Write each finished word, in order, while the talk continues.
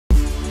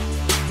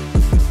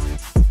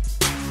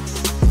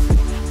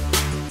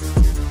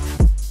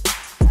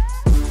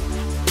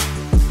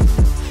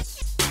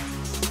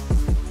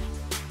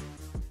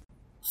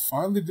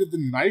finally did the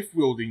knife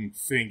wielding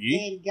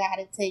thingy. And got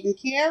it taken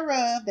care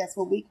of. That's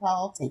what we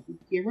call taking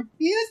care of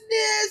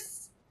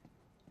business.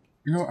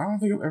 You know, I don't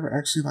think I've ever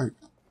actually, like,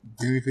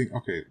 did anything.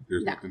 Okay,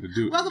 there's nothing to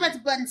do. Welcome back to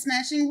Button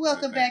Smashing.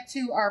 Welcome back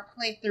to our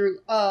playthrough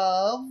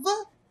of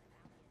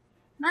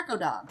Narco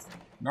Dogs.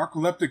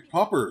 Narcoleptic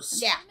puppers.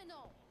 Yeah.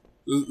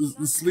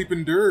 The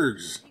sleeping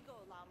dirgs.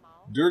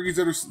 Durgies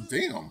that are...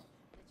 Damn.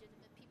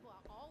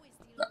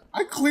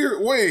 I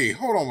cleared... Wait,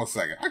 hold on 1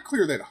 second. I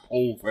cleared that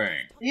whole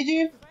thing. Did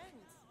you?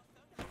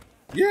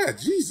 Yeah,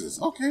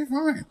 Jesus. Okay,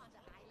 fine.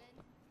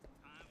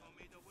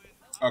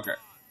 Okay.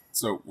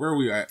 So, where are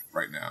we at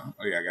right now?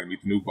 Oh, yeah, I gotta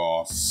meet the new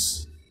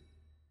boss.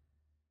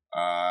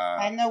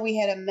 I know we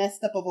had a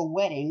messed up of a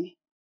wedding.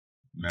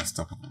 Messed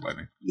up of a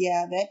wedding?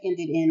 Yeah, that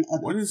ended in a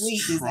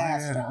complete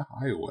disaster. Triad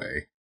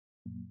Highway?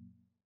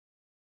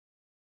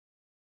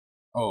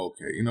 Oh,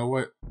 okay. You know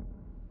what?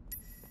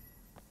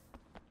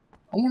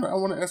 I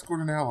want to escort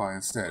an ally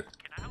instead.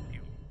 Can I help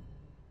you?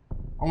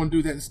 I want to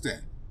do that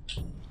instead.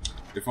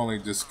 If only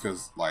just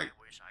because, like,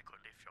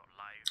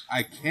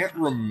 I can't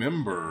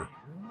remember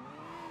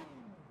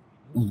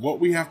what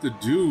we have to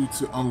do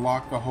to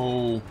unlock the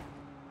whole...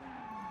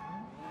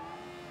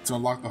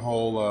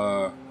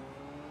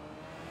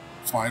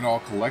 find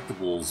all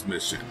collectibles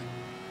mission.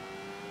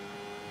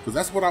 Because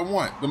that's what I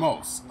want the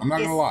most. I'm not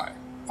going to lie.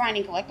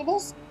 Finding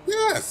collectibles?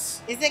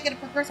 Yes. Is that going to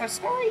progress our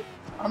story?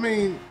 I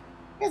mean...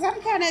 Because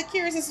I'm kind of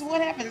curious as to what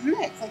happens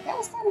next. Like, that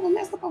was kind of a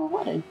messed up of a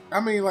wedding. I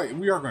mean, like,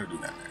 we are going to do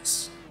that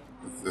next.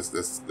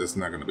 That's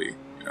not going to be,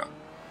 you know.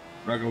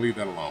 We're not going to leave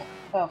that alone.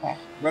 Okay.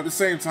 But at the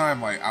same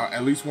time, like, I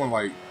at least want,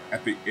 like,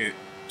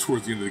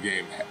 towards the end of the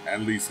game,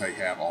 at least, like,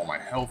 have all my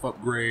health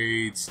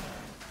upgrades,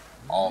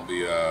 all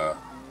the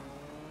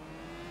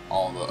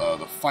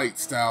fight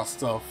style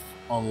stuff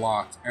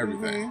unlocked,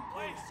 everything.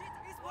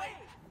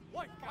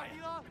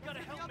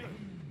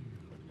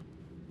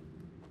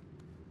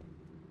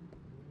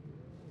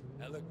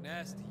 That look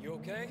nasty. You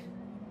okay?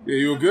 Yeah,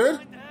 you good?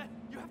 Dad,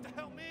 you have to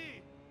help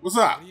me. What's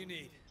up? What do you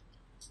need?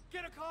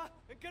 Get a car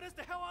and get us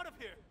the hell out of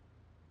here.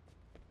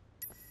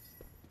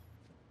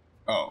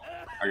 Oh,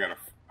 I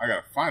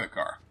gotta find a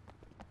car.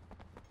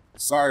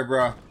 Sorry,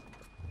 bruh.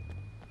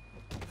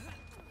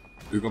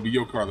 It's gonna be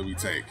your car that we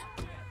take.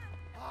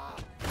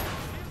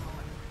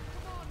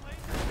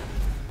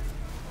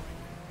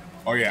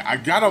 Oh yeah, I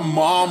got a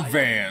mom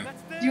van.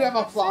 You have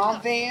a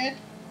mom van?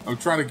 I'm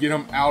trying to get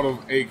him out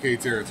of AK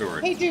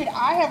territory. Hey, dude,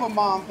 I have a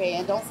mom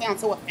van. Don't sound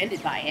so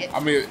offended by it. I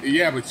mean,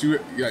 yeah, but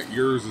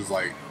yours is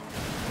like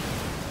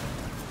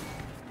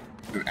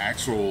an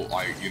actual,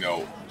 like, you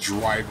know,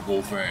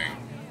 drivable thing.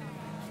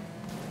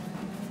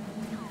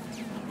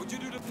 What'd you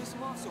do to piss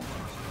him off so much?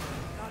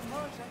 Not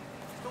much. I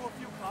stole a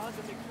few cars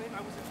and they claimed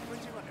I was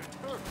infringing on their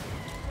turf.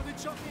 So they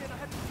jumped me and I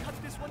had to cut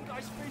this one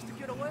guy's face to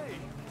get away.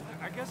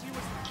 I guess he was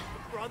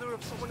the brother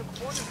of someone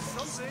important or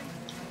something.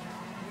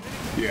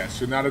 Yeah,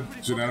 should not have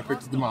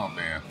picked the mom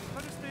van.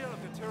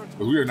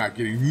 But we are not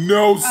getting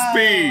no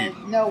speed.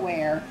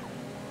 Nowhere.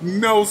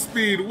 No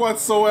speed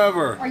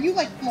whatsoever. Are you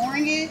like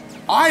flooring it?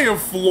 I am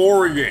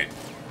flooring it.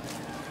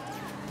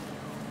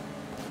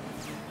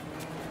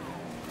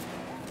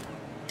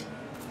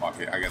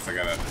 Okay, I guess I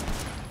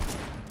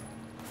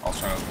was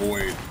trying to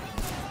avoid.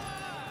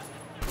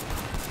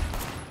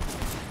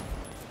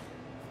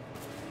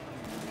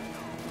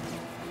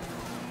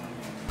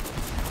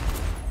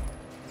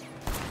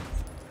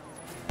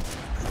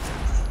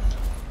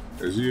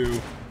 There's you.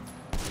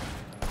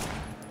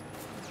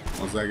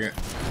 1 second.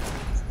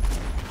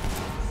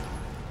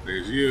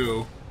 There's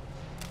you.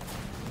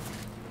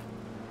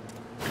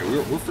 Okay,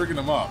 we're freaking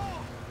them up.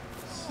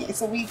 Yeah,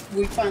 so we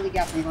finally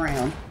got some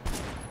ground.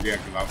 Yeah,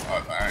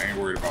 because I ain't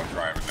worried about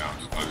driving now. I'm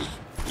just gonna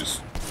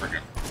just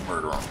freaking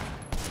murder them.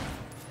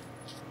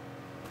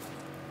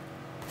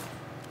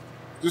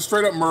 Just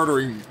straight up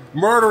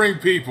murdering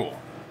people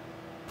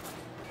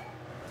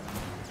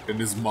in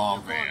this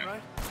mom van.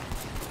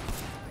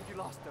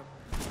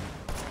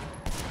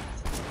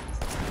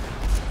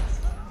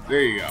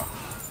 There you go.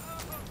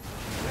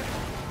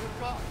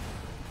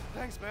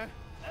 Thanks, man.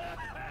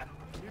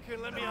 You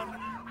can let me out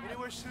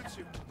anywhere suits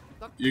you.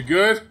 You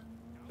good?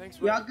 Thanks,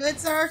 y'all good,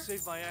 sir?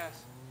 Saved my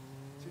ass.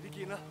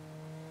 Siddiqui.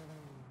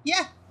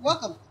 Yeah,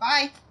 welcome.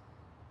 Bye.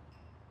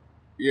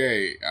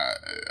 Yay.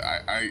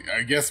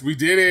 I guess we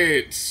did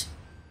it.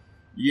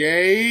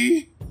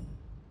 Yay.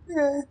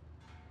 Yeah.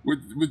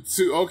 With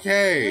two,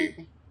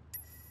 okay.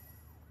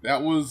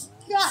 That was...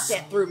 God,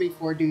 that threw me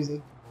for a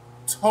doozy.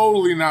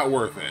 Totally not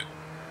worth it.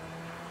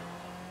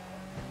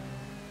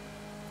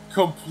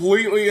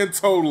 Completely and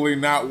totally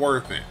not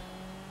worth it.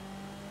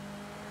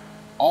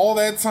 All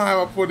that time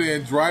I put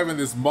in driving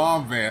this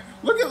mom van.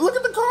 Look at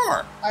the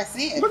car. I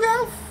see it. Look at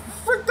how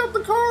freaked up the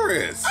car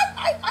is.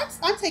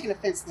 I'm taking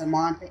offense to the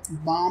mom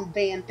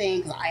van thing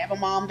because I have a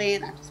mom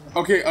van.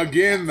 Okay,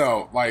 again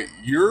though, like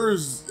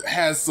yours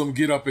has some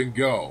get up and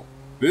go.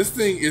 This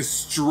thing is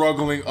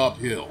struggling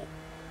uphill.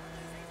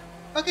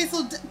 Okay,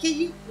 so can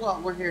you? Well,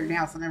 we're here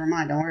now, so never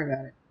mind. Don't worry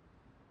about it.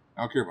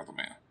 I don't care about the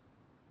man.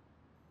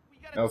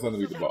 That was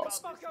under the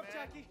boss.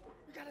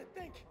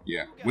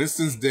 Yeah,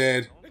 Winston's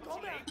dead.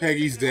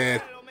 Peggy's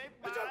dead.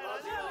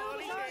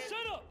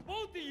 Shut up,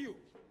 both of you!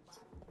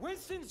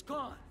 Winston's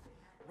gone.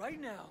 Right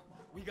now,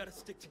 we gotta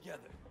stick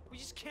together. We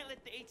just can't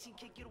let the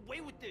 18K get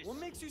away with this. What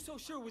makes you so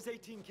sure it was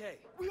 18K?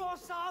 We all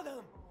saw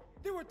them.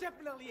 They were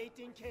definitely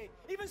 18K.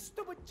 Even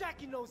stupid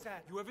Jackie knows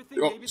that. You ever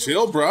think Yo, maybe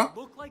chill, they bruh.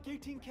 look like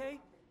 18K?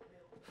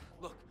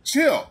 Look,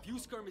 Chill. a few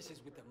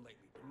skirmishes with them lately,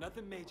 but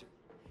nothing major.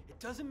 It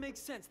doesn't make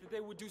sense that they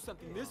would do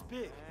something this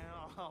big.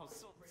 Oh,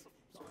 so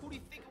who do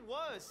you think it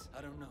was?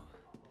 I don't know,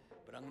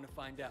 but I'm gonna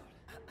find out.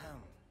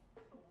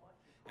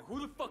 And who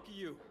the fuck are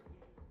you?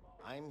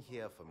 I'm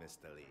here for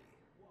Mr. Lee.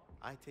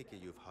 I take it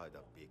you've heard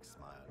of Big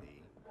Smile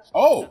Lee.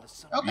 Oh, Another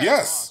son of a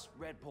yes. boss,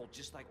 Red Bull,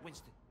 just like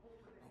Winston.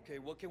 Okay,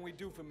 what can we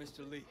do for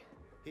Mr. Lee?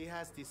 He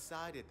has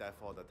decided that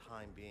for the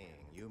time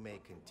being, you may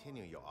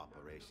continue your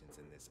operations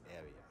in this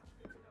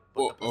area.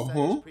 But the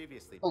percentage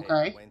previously paid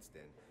to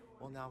Winston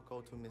will now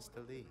go to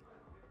Mr. Lee.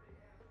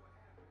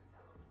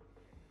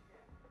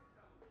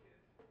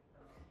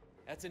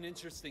 That's an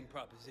interesting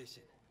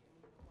proposition.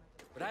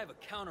 But I have a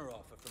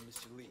counteroffer from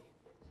Mr. Lee.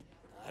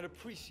 I'd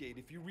appreciate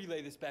if you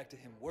relay this back to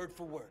him word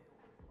for word.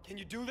 Can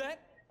you do that?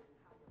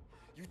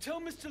 You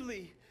tell Mr.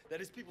 Lee that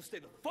his people stay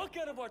the fuck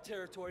out of our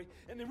territory,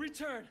 and in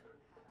return,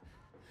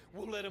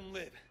 we'll let him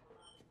live.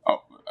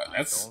 Oh,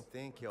 that's Don't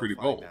think you'll pretty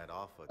find bold. that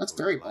offer That's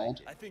to very like bold.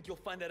 it. I think you'll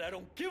find that I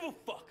don't give a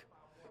fuck.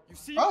 You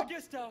see Oh. your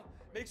guest out,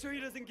 make sure he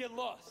doesn't get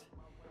lost.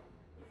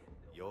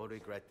 You'll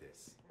regret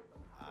this.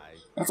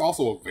 That's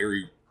also a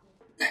very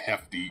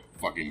hefty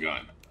fucking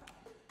gun.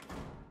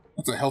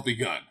 That's a healthy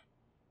gun.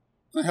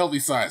 It's a healthy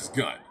sized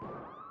gun.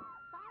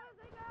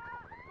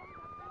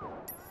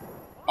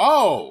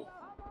 Oh!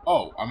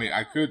 Oh, I mean,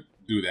 I could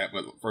do that,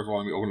 but first of all,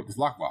 let me open up this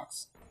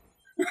lockbox.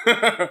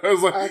 I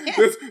was like, Okay.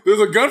 there's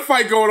a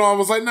gunfight going on. I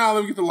was like, nah,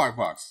 let me get the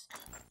lockbox.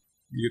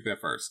 You get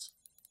that first.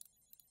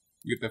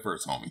 You get that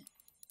first, homie.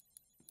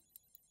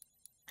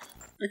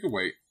 They can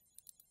wait.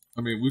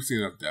 I mean, we've seen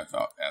enough death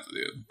out as it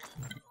is.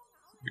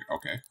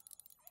 Okay.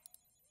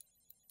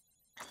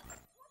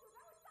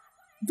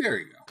 There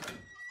you go.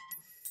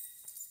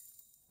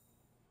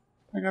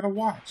 I got a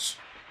watch.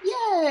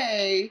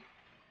 Yay!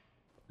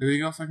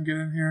 Anything else I can get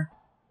in here?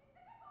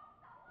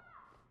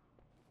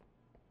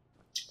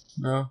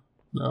 No?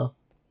 No?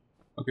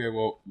 Okay,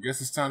 well, guess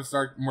it's time to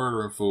start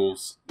murdering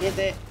fools. Is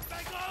it?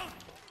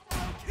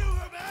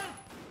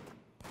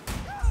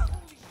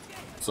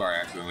 Sorry,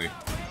 accidentally.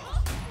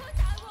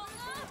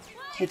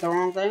 Hit the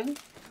wrong thing?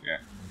 Yeah.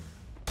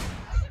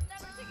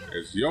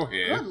 There's your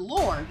head. Good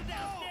lord.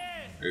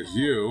 There's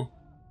you.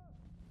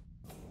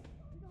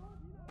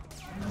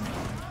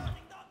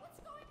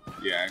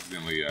 Yeah, I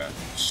accidentally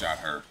shot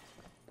her.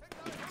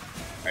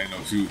 I didn't know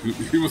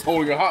he was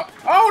holding a hot.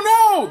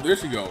 Oh no! There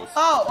she goes.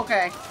 Oh,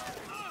 okay.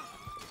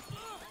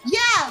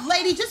 Yeah,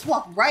 lady, just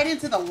walk right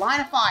into the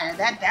line of fire.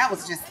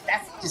 That's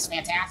just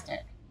fantastic.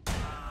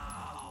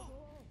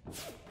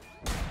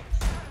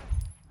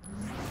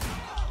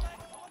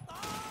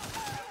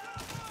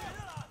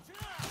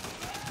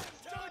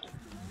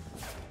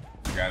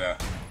 Gotta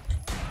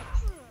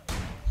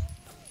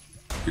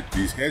get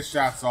these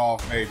headshots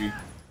off, baby.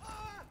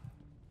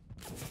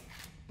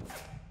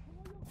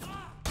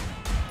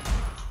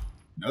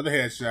 Another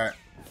headshot.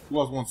 Who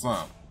else wants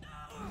some?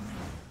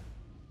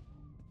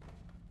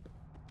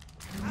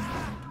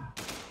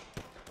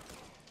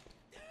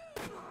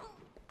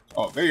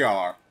 Oh, there y'all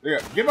are. There.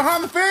 Get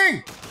behind the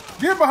thing!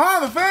 Get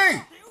behind the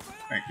thing!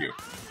 Thank you.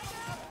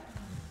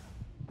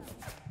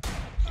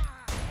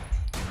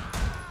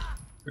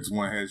 There's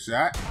one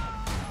headshot.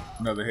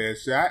 Another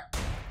headshot.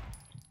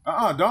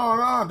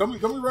 Don't me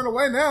run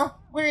away now.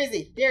 Where is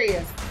he? There he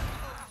is.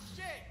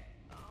 Shit!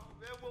 Oh,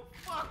 man, well,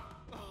 fuck!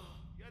 Oh,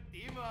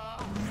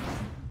 Yadima!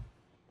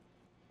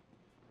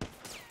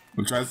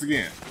 We'll try this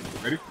again.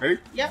 Ready? Ready?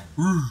 Yep.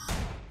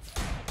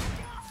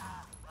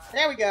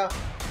 There we go.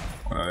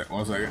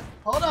 One second.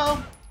 Hold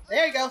on.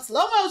 There you go.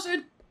 Slow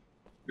motion.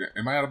 Yeah,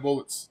 am I out of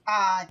bullets?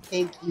 I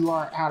think you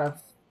are out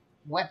of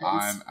weapons.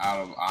 I'm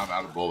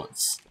out of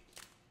bullets.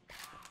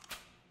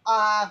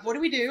 What do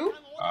we do?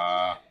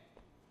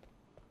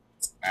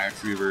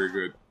 Actually, a very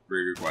good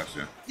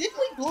question. Didn't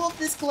we blow up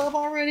this club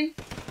already?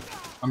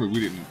 I mean, we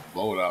didn't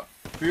blow it up.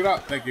 Pick it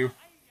up. Thank you.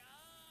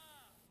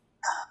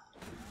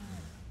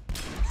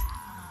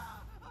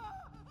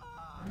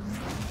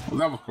 Well,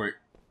 that was quick.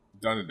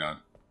 Done and done.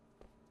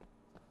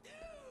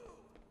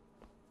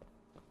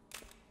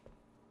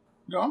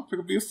 No, I'm picking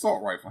up the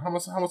assault rifle. How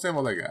much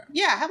ammo they got?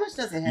 Yeah, how much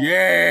does it have?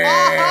 Yay!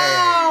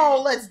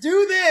 Oh, let's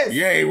do this!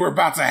 Yay, we're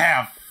about to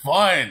have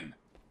fun!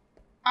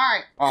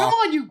 Alright, come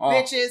on, you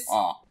bitches!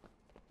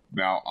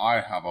 Now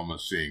I have a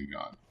machine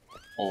gun.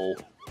 Oh.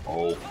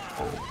 Oh,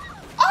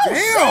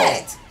 Damn!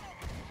 shit!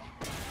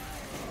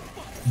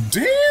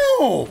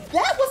 Damn!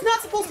 That was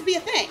not supposed to be a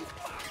thing.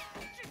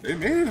 They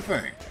made it a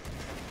thing.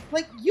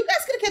 Like, you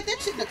guys could have kept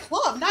that shit in the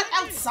club, not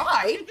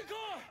outside. Get the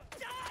car!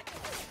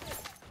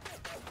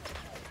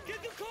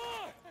 Get the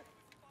car!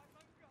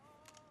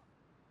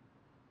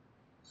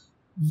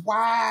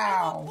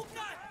 Wow.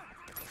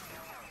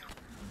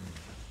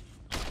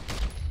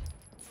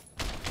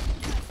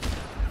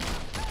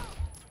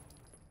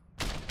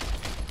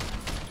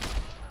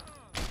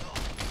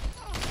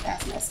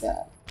 That's messed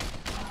up.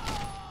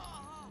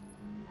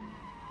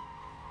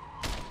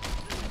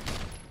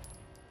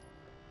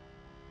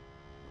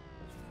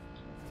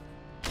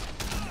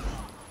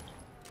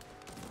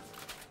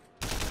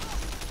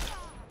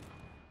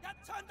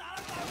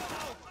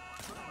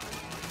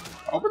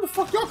 Oh, where the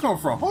fuck y'all come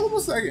from? Hold on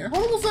a second.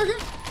 Hold on a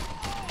second.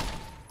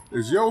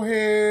 There's your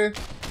head.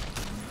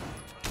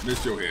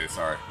 Missed your head,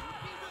 sorry.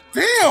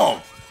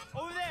 Damn!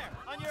 Over there,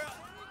 on your...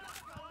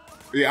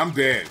 Yeah, I'm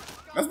dead.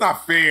 That's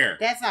not fair.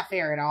 That's not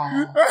fair at all.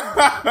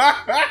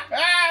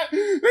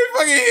 They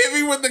fucking hit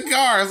me with the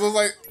car, so I was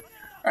like,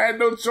 I had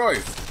no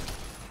choice.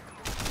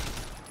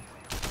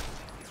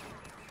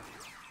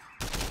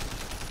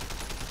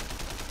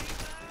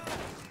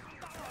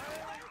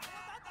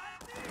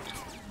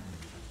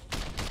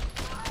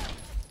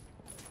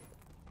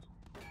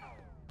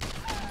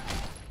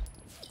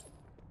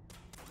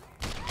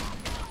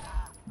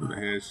 Another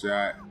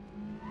headshot.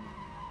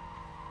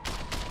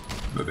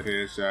 Another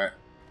headshot.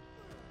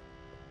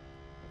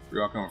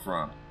 Where y'all coming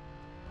from?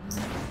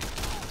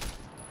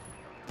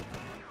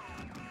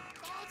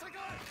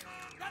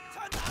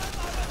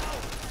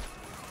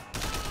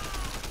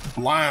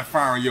 Blind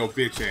firing your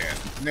bitch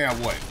ass. Now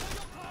what?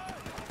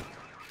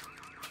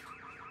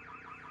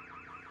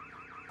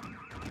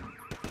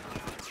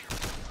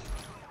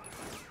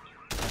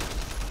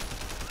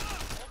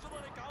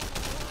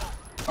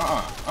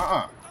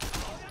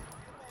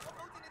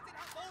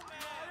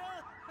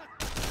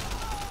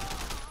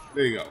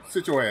 There you go.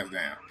 Sit your ass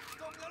down.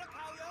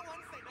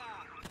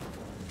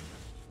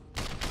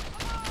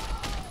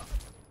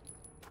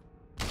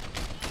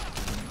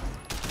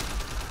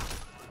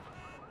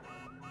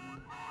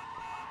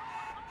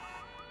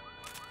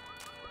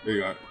 There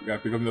you go. You gotta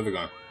pick up another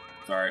gun.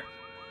 Sorry.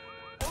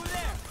 Over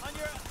there, on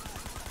your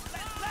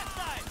left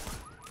side.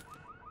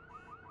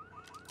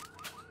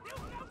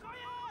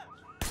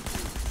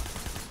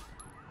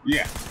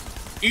 Yeah.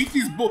 Eat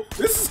these bull.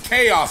 This is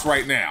chaos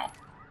right now.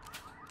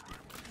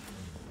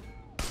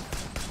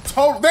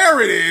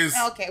 There it is.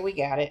 Okay, we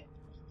got it.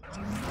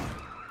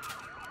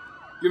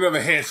 Get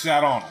another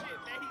headshot on him. He's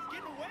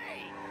getting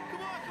away.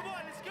 Come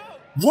on, let's go.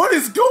 What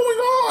is going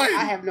on?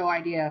 I have no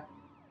idea.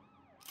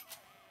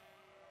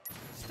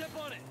 Step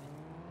on it.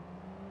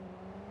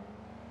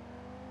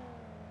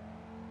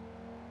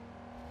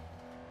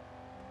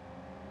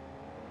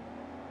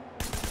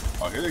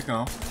 Oh, here they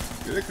come.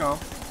 Here they come.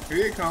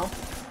 Here they come.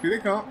 Here they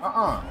come.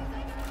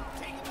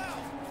 Take him out.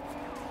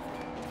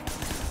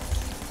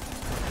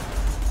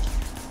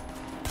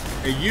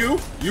 And you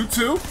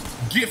too,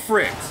 get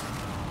fricked.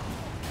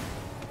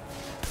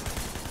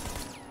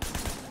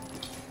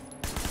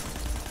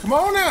 Come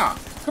on now.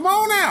 Come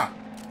on now.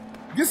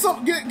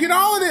 Get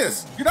all of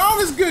this. Get all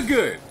this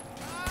good.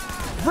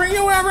 Bring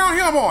your ass around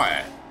here,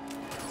 boy.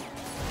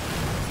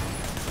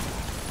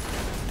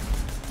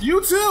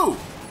 You too.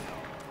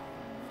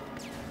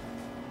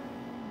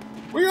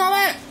 Where y'all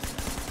at?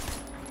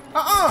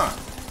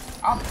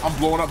 I'm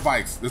blowing up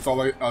bikes. That's all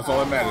that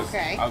matters.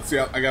 Okay.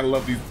 I gotta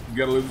love these. You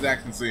gotta love these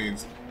action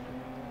scenes.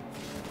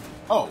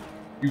 Oh,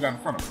 you got in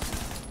front of us.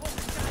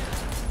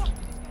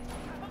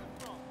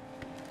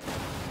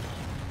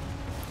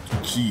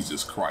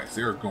 Jesus Christ,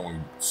 they're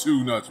going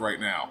too nuts right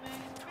now.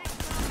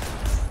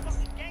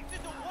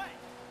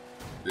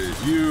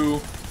 There's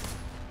you.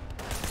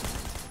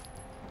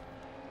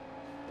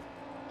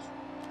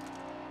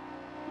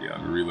 Yeah,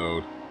 let me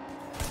reload.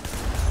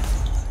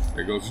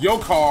 There goes your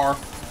car.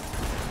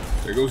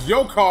 There goes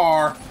your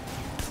car.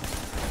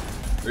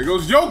 There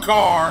goes your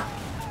car.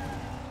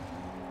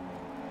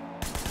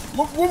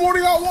 What more do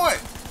y'all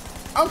want?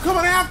 I'm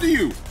coming after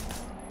you.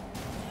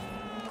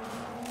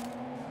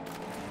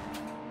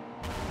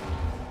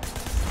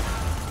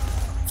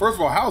 First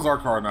of all, how's our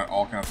car not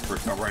all kinds of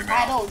fricked up right now?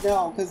 I don't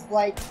know, because,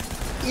 like,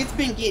 it's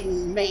been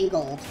getting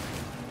mangled.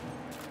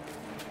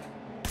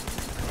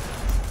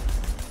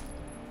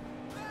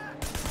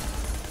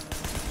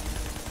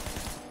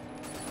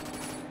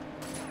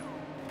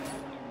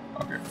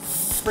 Okay.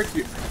 Frick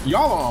you.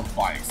 Y'all are on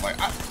bikes. Like,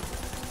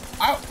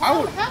 I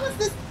would... How is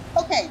this...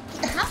 Okay,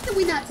 how can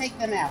we not take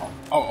them out?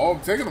 Oh,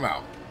 I'm taking them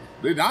out.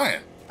 They're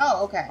dying.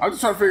 Oh, okay. I'm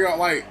just trying to figure out,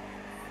 like...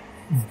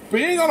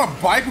 Being on a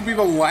bike would be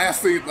the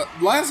last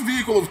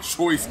vehicle of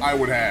choice I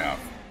would have.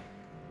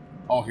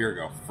 Oh, here we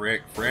go.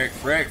 Frick.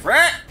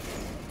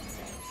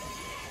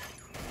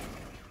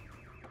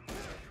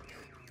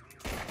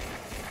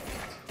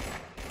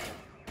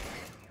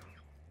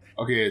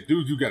 Okay,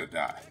 dude, you gotta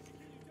die.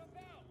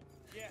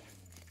 Yeah.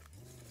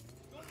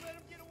 Don't let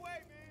him get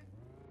away, man.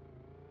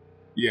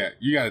 Yeah,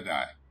 you gotta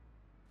die.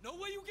 No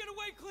way you get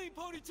away clean,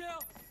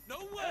 Ponytail. No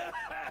way.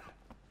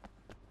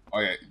 Oh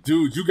yeah,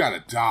 dude, you gotta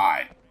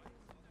die.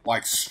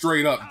 Like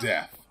straight up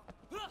death.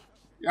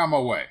 Get out of my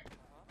way.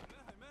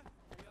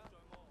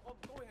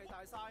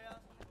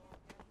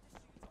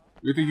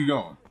 Where do you think you're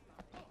going?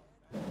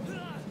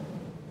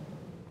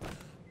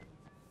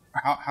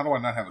 How do I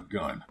not have a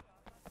gun?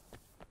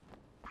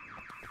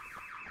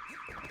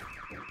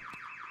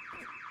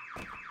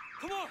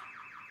 Come on.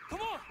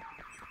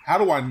 How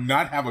do I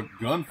not have a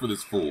gun for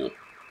this fool?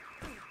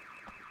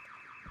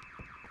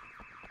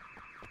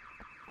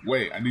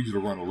 Wait, I need you to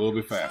run a little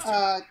bit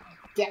faster.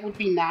 That would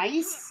be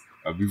nice.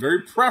 That'd be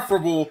very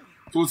preferable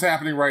to what's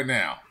happening right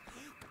now.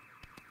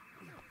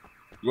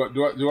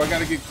 Do I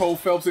gotta get Cole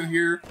Phelps in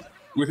here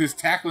with his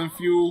tackling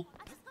fuel?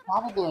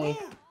 Probably.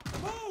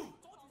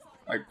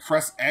 Like,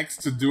 press X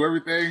to do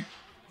everything?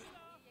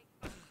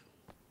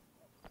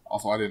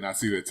 Also, I did not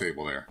see that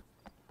table there.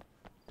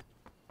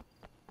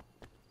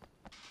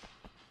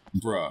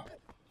 Bruh.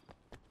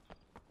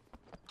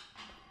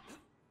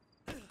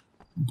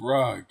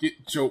 Bruh, get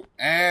your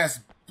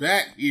ass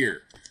back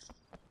here.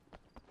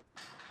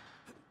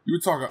 You were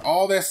talking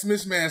all that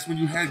smish-mash when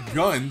you had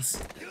guns.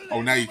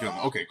 Oh, now you can.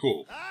 Okay,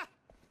 cool.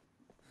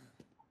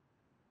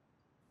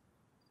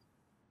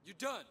 You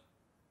done?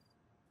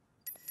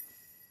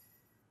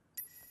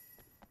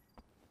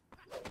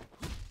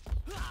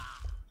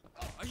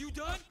 Are you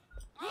done?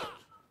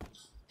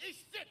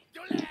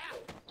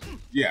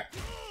 Yeah.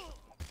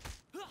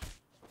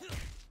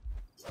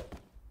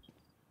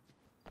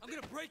 I'm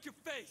gonna break your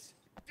face.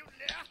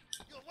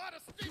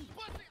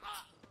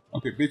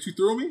 Okay, bitch, you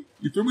threw me?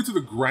 You threw me to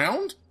the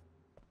ground?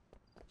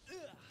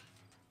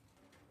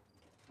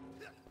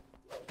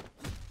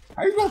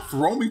 How you gonna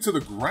throw me to the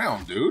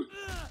ground, dude?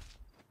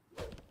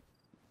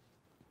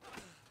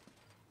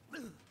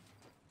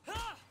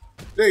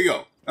 There you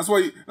go. That's why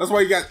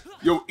you got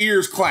your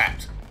ears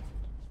clapped.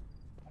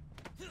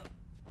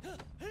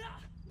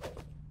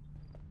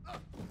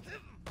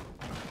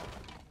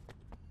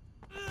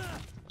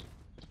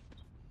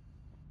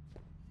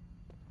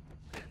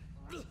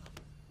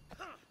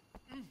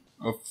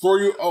 Throw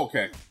you,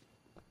 okay.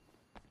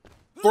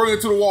 Throw you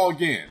into the wall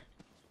again.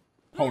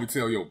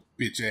 Ponytail your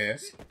bitch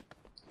ass.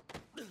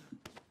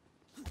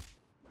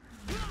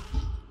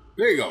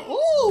 There you go.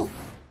 Ooh,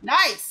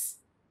 nice.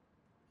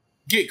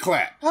 Get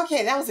clapped.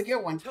 Okay, that was a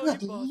good one.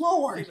 Good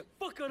lord. Stay the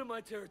fuck out of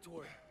my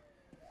territory.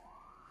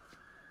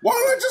 Why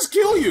did I just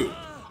kill you?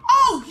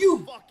 Oh,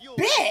 you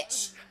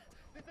bitch.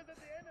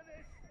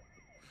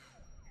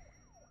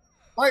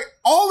 Like,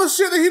 all the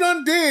shit that he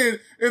done did,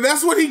 and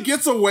that's what he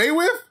gets away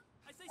with?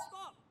 I say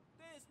stop.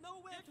 There's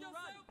nowhere to run.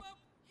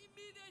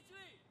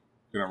 Immediately.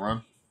 Can I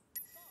run?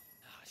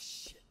 Ah,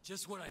 shit.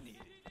 Just what I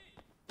needed.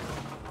 Hands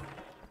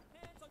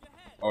on your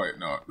head. Oh, wait,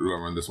 no. Do I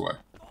run this way?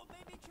 Or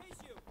maybe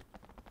chase you.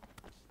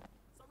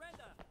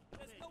 Surrender.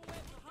 There's nowhere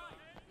to hide.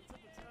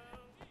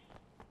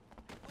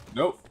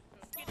 Nope.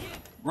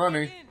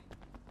 Running.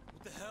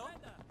 What the hell?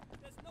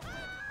 There's nowhere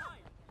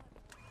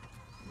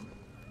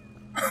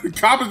to hide. The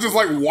cop is just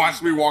like,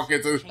 watch me walk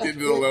into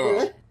the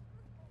level.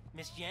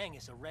 Miss Yang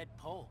is a red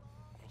pole,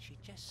 and she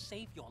just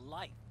saved your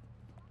life.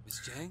 Miss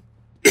Jang?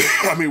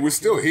 I mean, we're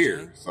still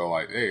here. So,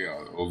 like, hey, I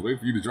was waiting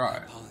for you to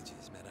drive.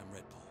 Apologies, Madame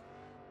Red Pole.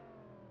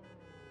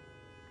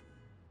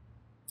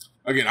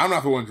 Again, I'm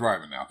not the one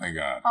driving now, thank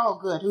God. Oh,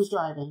 good. Who's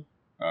driving?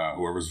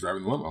 Whoever's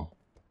driving the limo.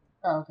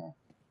 Oh, okay.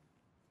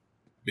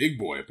 Big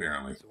boy,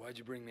 apparently. So why'd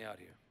you bring me out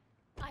here?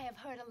 I have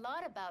heard a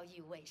lot about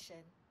you, Wei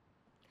Shen.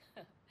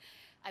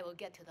 I will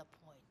get to the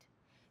point.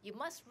 You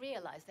must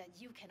realize that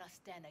you cannot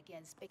stand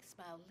against Big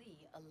Smile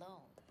Lee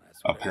alone.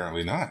 That's what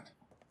Apparently not.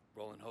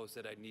 Roland Ho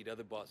said I'd need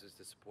other bosses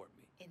to support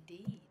me.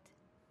 Indeed.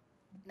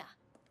 Nah,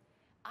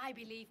 I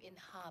believe in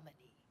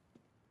harmony,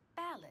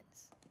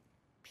 balance,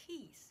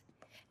 peace,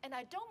 and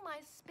I don't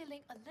mind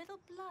spilling a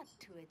little blood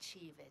to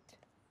achieve it.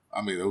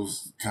 I mean,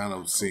 those kind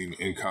of seem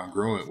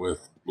incongruent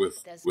with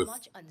the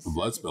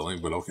blood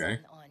spilling, but okay.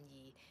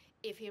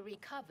 If he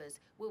recovers,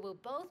 we will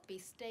both be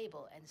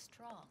stable and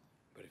strong.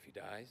 But if he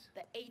dies?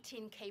 The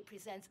 18K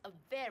presents a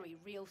very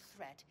real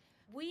threat.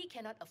 We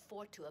cannot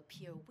afford to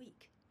appear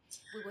weak.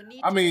 We will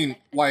need I mean,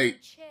 like,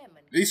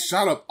 they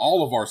shot up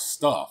all of our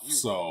stuff,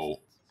 so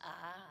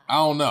I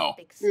don't know.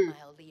 Big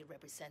Smile Lee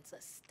represents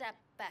a step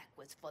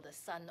backwards for the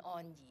Sun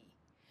On Yi.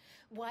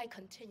 Why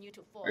continue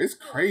to fall? It's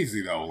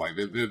crazy though. Like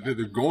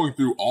they're going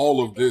through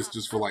all of this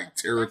just for like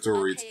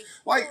territories.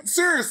 Like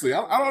seriously, I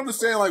don't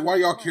understand like why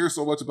y'all care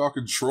so much about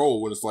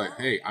control when it's like,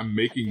 hey, I'm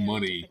making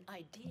money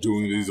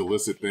doing these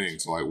illicit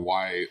things. So, like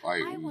why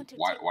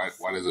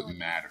does it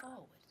matter?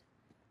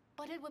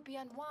 But it would be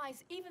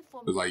unwise even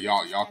for Because like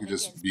y'all can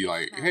just be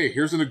like, hey,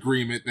 here's an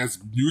agreement that's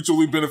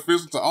mutually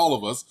beneficial to all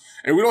of us,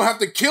 and we don't have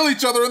to kill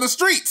each other in the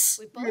streets.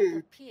 We both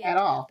appear at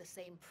to all. have the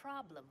same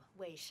problem,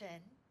 Wei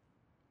Shen,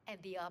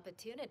 and the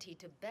opportunity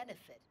to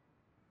benefit.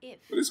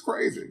 But it's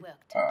crazy.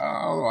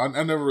 I don't know.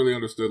 I never really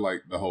understood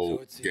like the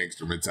whole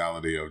gangster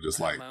mentality of just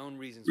like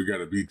we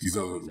gotta beat these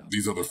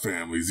other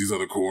families, these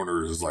other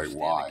corners. It's like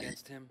why?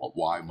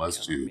 Why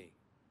must you?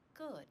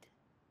 Good.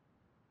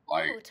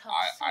 Like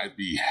I'd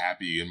be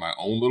happy in my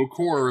own little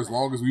corner as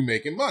long as we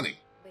making money.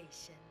 Wei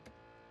Shen.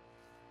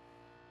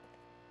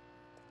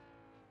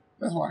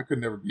 That's why I could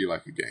never be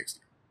like a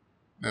gangster.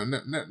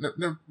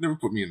 Never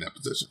put me in that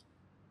position.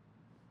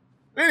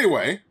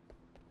 Anyway,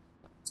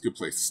 it's a good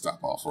place to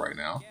stop off right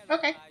now.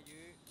 Okay.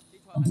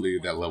 I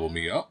believe that leveled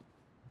me up.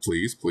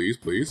 Please, please,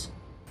 please.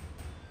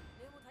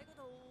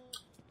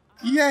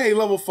 Yay,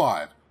 level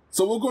 5.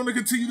 So we're going to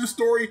continue the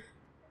story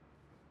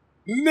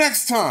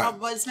next time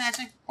Button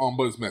smashing. on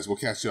Button Smash. We'll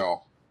catch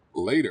y'all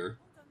later.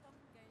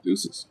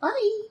 Deuces.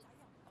 Bye.